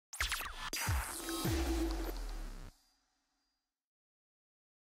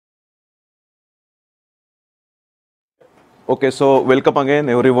Okay, so welcome again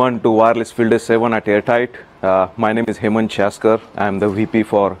everyone to Wireless Field Day 7 at AirTight. My name is Hemant Chaskar. I am the VP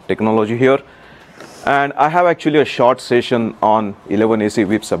for Technology here. And I have actually a short session on 11AC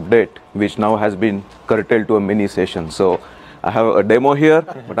WIPS update, which now has been curtailed to a mini session. So I have a demo here,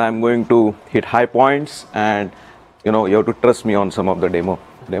 but I'm going to hit high points and you have to trust me on some of the demo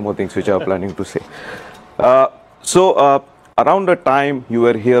things which I'm planning to say. Around the time you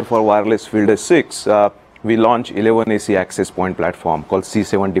were here for Wireless Field Day 6, we launched 11AC access point platform called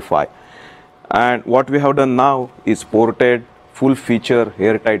C75. And what we have done now is ported full feature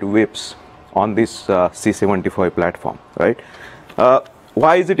AirTight WIPS on this C75 platform, right?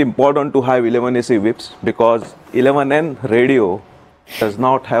 Why is it important to have 11AC WIPS? Because 11N radio does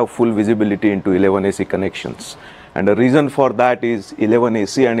not have full visibility into 11AC connections. And the reason for that is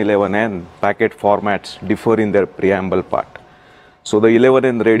 11AC and 11N packet formats differ in their preamble part. So the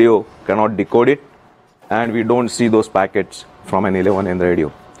 11N radio cannot decode it, and we don't see those packets from an 11N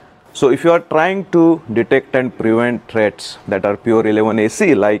radio. So if you are trying to detect and prevent threats that are pure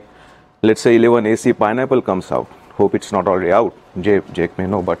 11AC, like let's say 11AC pineapple comes out, hope it's not already out, Jake may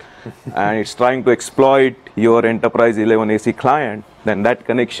know, but and it's trying to exploit your enterprise 11AC client, then that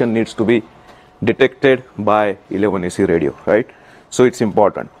connection needs to be detected by 11AC radio, right? So it's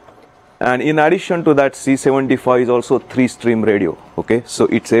important. And in addition to that, C75 is also 3-stream radio, okay? So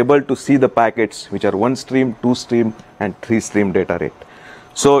it's able to see the packets which are 1-stream, 2-stream, and 3-stream data rate.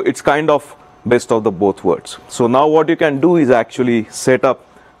 So it's kind of best of the both worlds. So now what you can do is actually set up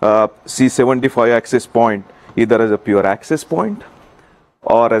C75 access point either as a pure access point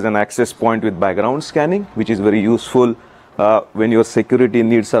or as an access point with background scanning, which is very useful when your security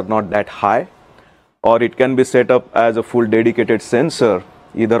needs are not that high, or it can be set up as a full dedicated sensor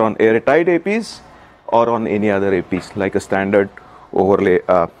either on AirTight APs or on any other APs like a standard overlay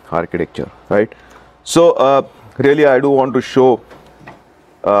architecture, right? So really I do want to show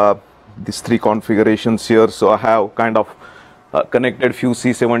these 3 configurations here. So I have kind of connected few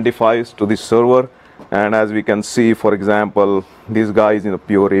C75s to this server, and as we can see, for example, this guy is in a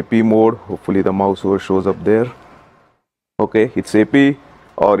pure AP mode. Hopefully the mouse over shows up there. Okay, it's AP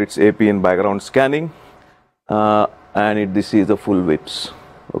or it's AP in background scanning, and this is a full WIPS.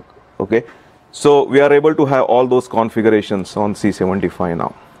 Okay, so we are able to have all those configurations on C75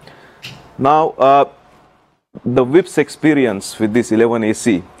 now. Now the WIPS experience with this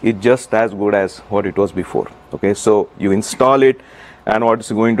 11AC is just as good as what it was before. Okay, so you install it, and what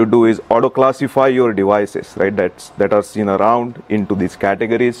it's going to do is auto classify your devices, right, that are seen around into these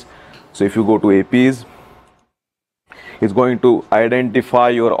categories. So if you go to APs, it's going to identify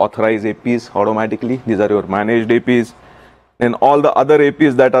your authorized APs automatically. These are your managed APs. And all the other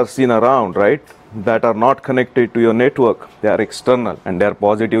APs that are seen around, right, that are not connected to your network, they are external and they are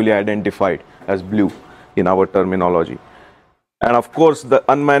positively identified as blue in our terminology. And of course, the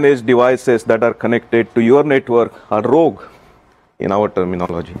unmanaged devices that are connected to your network are rogue in our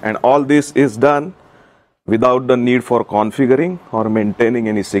terminology. And all this is done without the need for configuring or maintaining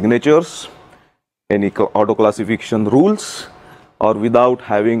any signatures, any auto classification rules, or without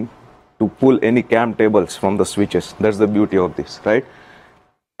having to pull any cam tables from the switches. That's the beauty of this, right?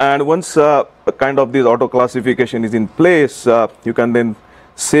 And once kind of this auto classification is in place, you can then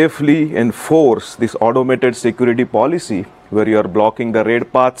safely enforce this automated security policy where you are blocking the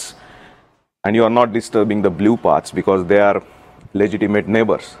red paths and you are not disturbing the blue paths because they are legitimate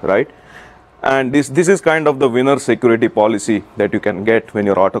neighbors, right? And this is kind of the winner security policy that you can get when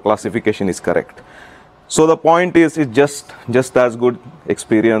your auto classification is correct. So the point is, it's just as good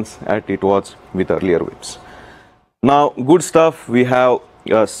experience as it was with earlier WIPS. Now, good stuff. We have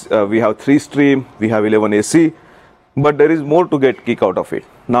 3-stream, we have 11AC, but there is more to get kick out of it.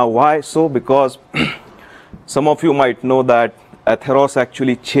 Now, why so? Because some of you might know that Atheros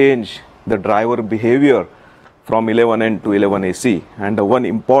actually changed the driver behavior from 11N to 11AC, and the one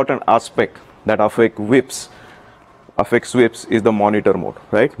important aspect that affects WIPS is the monitor mode,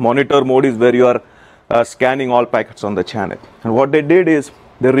 right? Monitor mode is where you are scanning all packets on the channel. And what they did is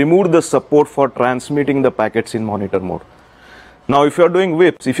they removed the support for transmitting the packets in monitor mode. Now, if you are doing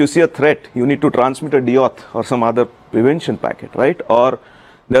WIPS, if you see a threat, you need to transmit a deauth or some other prevention packet, right? Or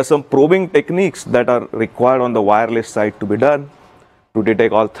there are some probing techniques that are required on the wireless side to be done to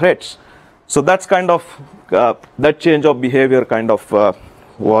detect all threats. So that's kind of, that change of behavior kind of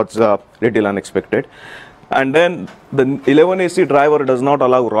was little unexpected. And then the 11AC driver does not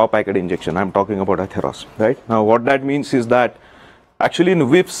allow raw packet injection. I'm talking about Atheros, right? Now, what that means is that actually in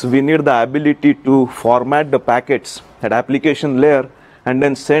WIPS, we need the ability to format the packets at application layer and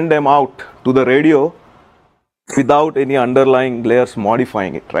then send them out to the radio without any underlying layers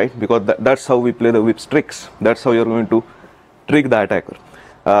modifying it, right? Because that's how we play the WIPS tricks. That's how you're going to trick the attacker.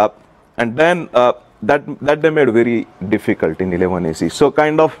 And then that they made very difficult in 11AC. So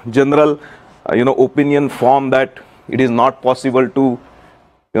kind of general, opinion form that it is not possible to,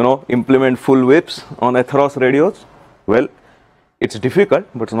 implement full WIPS on Atheros radios. Well, it's difficult,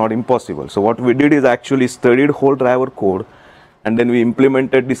 but it's not impossible. So what we did is actually studied whole driver code, and then we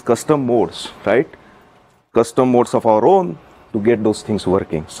implemented these custom modes, right? Custom modes of our own to get those things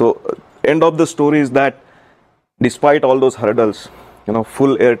working. So end of the story is that despite all those hurdles,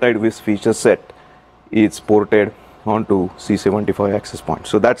 full AirTight WIPS feature set is ported onto C75 access point.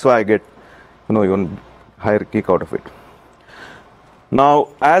 So that's why I get, even higher kick out of it. Now,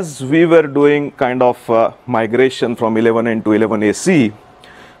 as we were doing kind of migration from 11N to 11AC,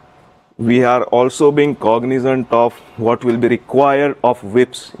 we are also being cognizant of what will be required of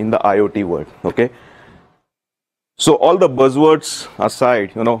WIPS in the IoT world, okay? So all the buzzwords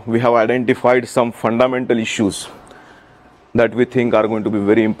aside, we have identified some fundamental issues that we think are going to be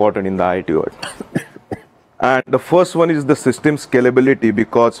very important in the IoT world. And the first one is the system scalability,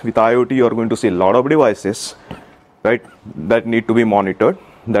 because with IoT, you are going to see a lot of devices, right, that need to be monitored,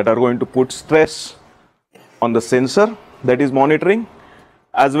 that are going to put stress on the sensor that is monitoring,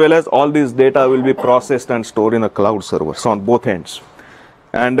 as well as all this data will be processed and stored in a cloud server, so on both ends.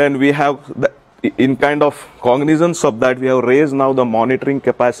 And then we have, in kind of cognizance of that, we have raised now the monitoring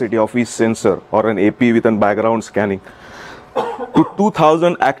capacity of each sensor or an AP with a background scanning to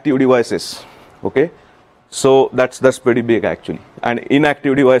 2000 active devices, okay? So that's pretty big actually. And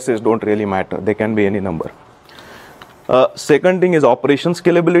inactive devices don't really matter. They can be any number. Second thing is operation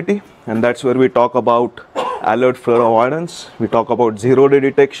scalability, and that's where we talk about alert flare avoidance. We talk about zero-day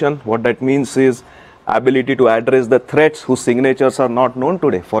detection. What that means is ability to address the threats whose signatures are not known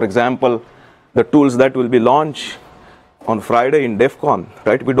today. For example, the tools that will be launched on Friday in DEF CON,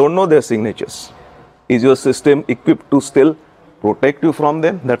 right? We don't know their signatures. Is your system equipped to still protect you from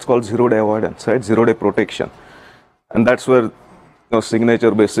them? That's called zero-day avoidance, right? Zero-day protection. And that's where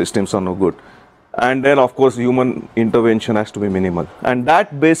signature-based systems are no good. And then, of course, human intervention has to be minimal. And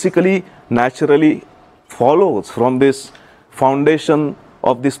that basically naturally follows from this foundation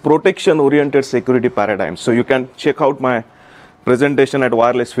of this protection-oriented security paradigm. So you can check out my presentation at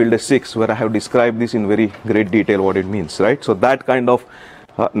Wireless Field Day 6, where I have described this in very great detail what it means, right? So that kind of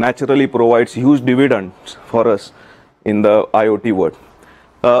naturally provides huge dividends for us in the IoT world.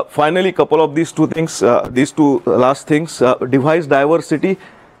 Finally, couple of these two things, these two last things, device diversity.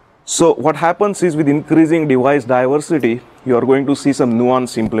 So what happens is with increasing device diversity, you are going to see some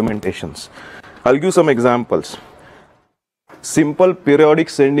nuanced implementations. I'll give some examples. Simple periodic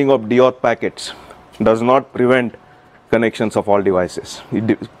sending of deauth packets does not prevent connections of all devices,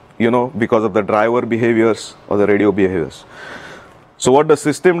 because of the driver behaviors or the radio behaviors. So what the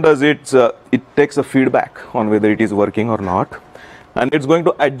system does, it takes a feedback on whether it is working or not, and it's going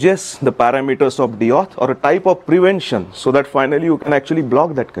to adjust the parameters of deauth or a type of prevention so that finally you can actually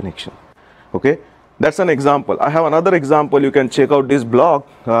block that connection. Okay, that's an example. I have another example. You can check out this blog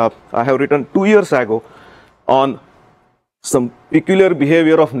I have written 2 years ago on some peculiar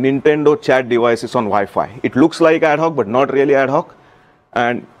behavior of Nintendo chat devices on Wi-Fi. It looks like ad hoc, but not really ad hoc,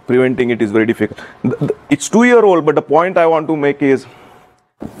 and preventing it is very difficult. It's 2-year-old, but the point I want to make is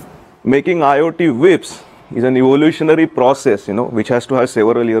making IoT WIPS is an evolutionary process, which has to have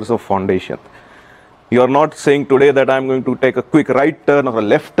several years of foundation. You are not saying today that I'm going to take a quick right turn or a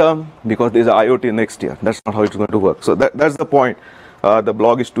left turn because there's IoT next year. That's not how it's going to work. So that's the point. The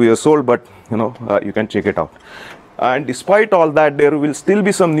blog is 2 years old, but you can check it out. And despite all that, there will still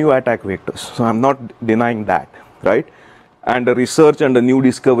be some new attack vectors. So I'm not denying that, right? And the research and the new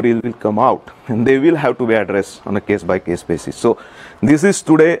discovery will come out, and they will have to be addressed on a case-by-case basis. So this is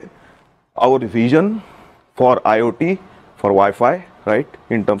today our vision for IoT, for Wi-Fi, right?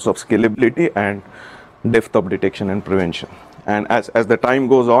 In terms of scalability and depth of detection and prevention. And as the time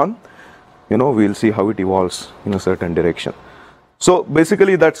goes on, we'll see how it evolves in a certain direction. So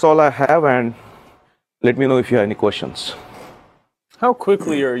basically, that's all I have, and let me know if you have any questions. How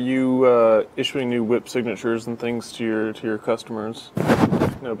quickly are you issuing new WIP signatures and things to your customers?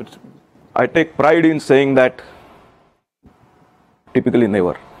 I take pride in saying that typically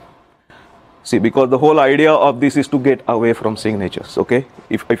never. See, because the whole idea of this is to get away from signatures. Okay,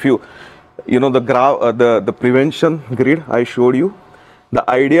 if you the prevention grid I showed you, the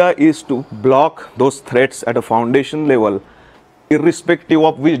idea is to block those threats at a foundation level, irrespective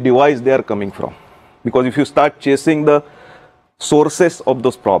of which device they are coming from. Because if you start chasing the sources of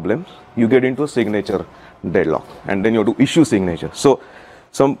those problems, you get into a signature deadlock, and then you have to issue signature. So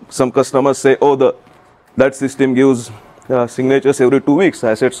some customers say, oh, that system gives signatures every 2 weeks.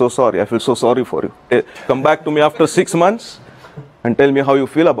 I said, so sorry, I feel so sorry for you. Come back to me after 6 months, and tell me how you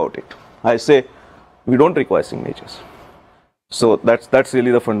feel about it. I say, we don't require signatures. So that's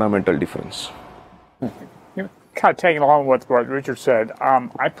really the fundamental difference. Kind of taking along with what Richard said,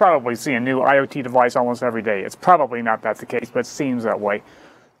 I probably see a new IoT device almost every day. It's probably not that the case, but it seems that way.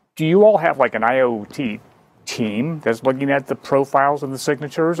 Do you all have like an IoT team that's looking at the profiles and the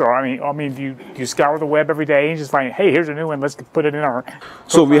signatures, or I mean, do you scour the web every day and just find, hey, here's a new one, let's put it in our?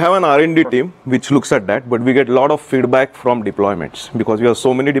 So we have an R&D team which looks at that, but we get a lot of feedback from deployments because we have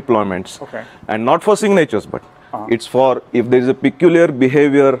so many deployments, and not for signatures, but it's for if there is a peculiar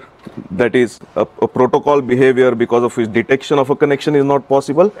behavior that is a protocol behavior because of which detection of a connection is not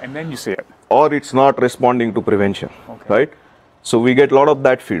possible, and then you see it, or it's not responding to prevention, right? So we get a lot of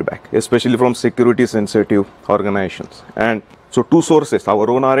that feedback, especially from security sensitive organizations. And so two sources,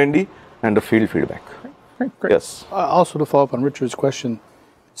 our own R&D and the field feedback. Great. Yes. Also to follow up on Richard's question,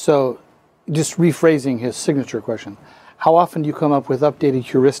 so just rephrasing his signature question, how often do you come up with updated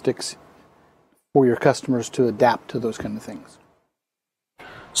heuristics for your customers to adapt to those kind of things?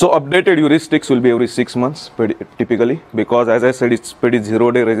 So updated heuristics will be every 6 months typically, because as I said, it's pretty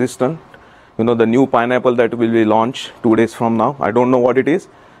zero-day resistant. You know, the new pineapple that will be launched 2 days from now, I don't know what it is,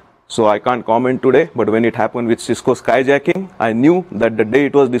 so I can't comment today, but when it happened with Cisco skyjacking, I knew that the day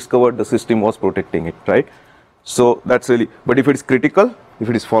it was discovered, the system was protecting it, right? So that's really, but if it's critical, if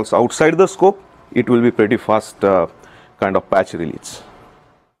it falls outside the scope, it will be pretty fast kind of patch release.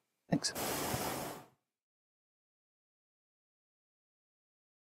 Thanks.